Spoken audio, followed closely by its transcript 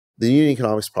The unit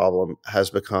economics problem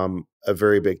has become a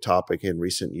very big topic in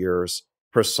recent years,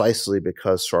 precisely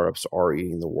because startups are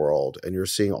eating the world. And you're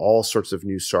seeing all sorts of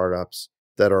new startups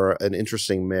that are an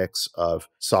interesting mix of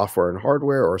software and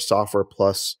hardware, or software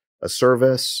plus a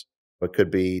service. It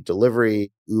could be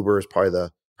delivery. Uber is probably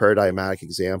the paradigmatic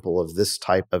example of this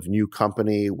type of new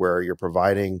company where you're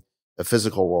providing a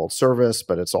physical world service,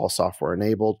 but it's all software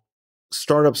enabled.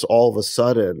 Startups all of a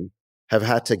sudden have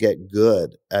had to get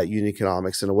good at unit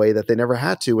economics in a way that they never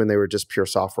had to when they were just pure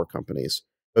software companies.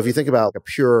 If you think about a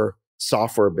pure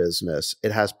software business,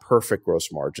 it has perfect gross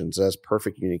margins, it has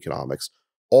perfect unit economics.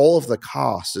 All of the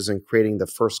cost is in creating the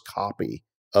first copy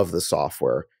of the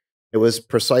software. It was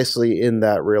precisely in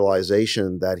that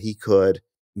realization that he could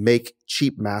make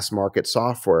cheap mass market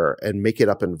software and make it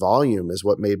up in volume is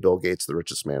what made Bill Gates the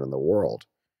richest man in the world.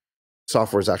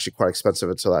 Software was actually quite expensive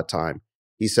until that time.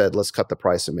 He said, let's cut the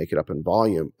price and make it up in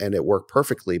volume. And it worked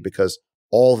perfectly because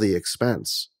all the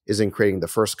expense is in creating the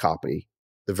first copy.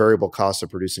 The variable cost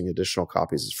of producing additional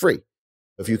copies is free.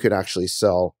 If you can actually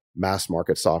sell mass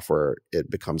market software, it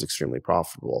becomes extremely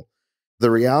profitable. The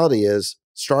reality is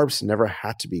startups never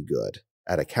had to be good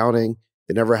at accounting.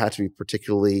 They never had to be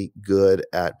particularly good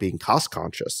at being cost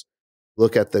conscious.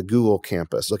 Look at the Google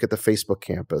campus, look at the Facebook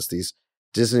campus, these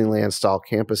Disneyland style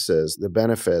campuses, the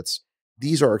benefits.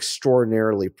 These are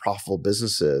extraordinarily profitable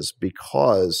businesses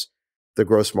because the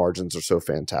gross margins are so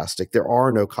fantastic. There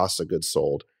are no cost of goods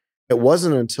sold. It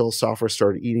wasn't until software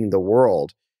started eating the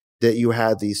world that you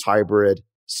had these hybrid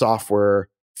software,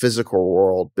 physical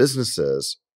world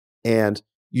businesses, and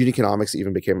unit economics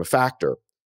even became a factor.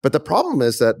 But the problem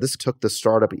is that this took the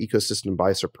startup ecosystem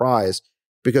by surprise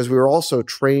because we were also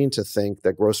trained to think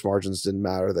that gross margins didn't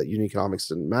matter, that unit economics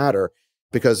didn't matter,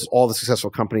 because all the successful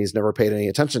companies never paid any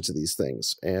attention to these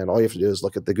things. And all you have to do is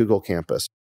look at the Google campus.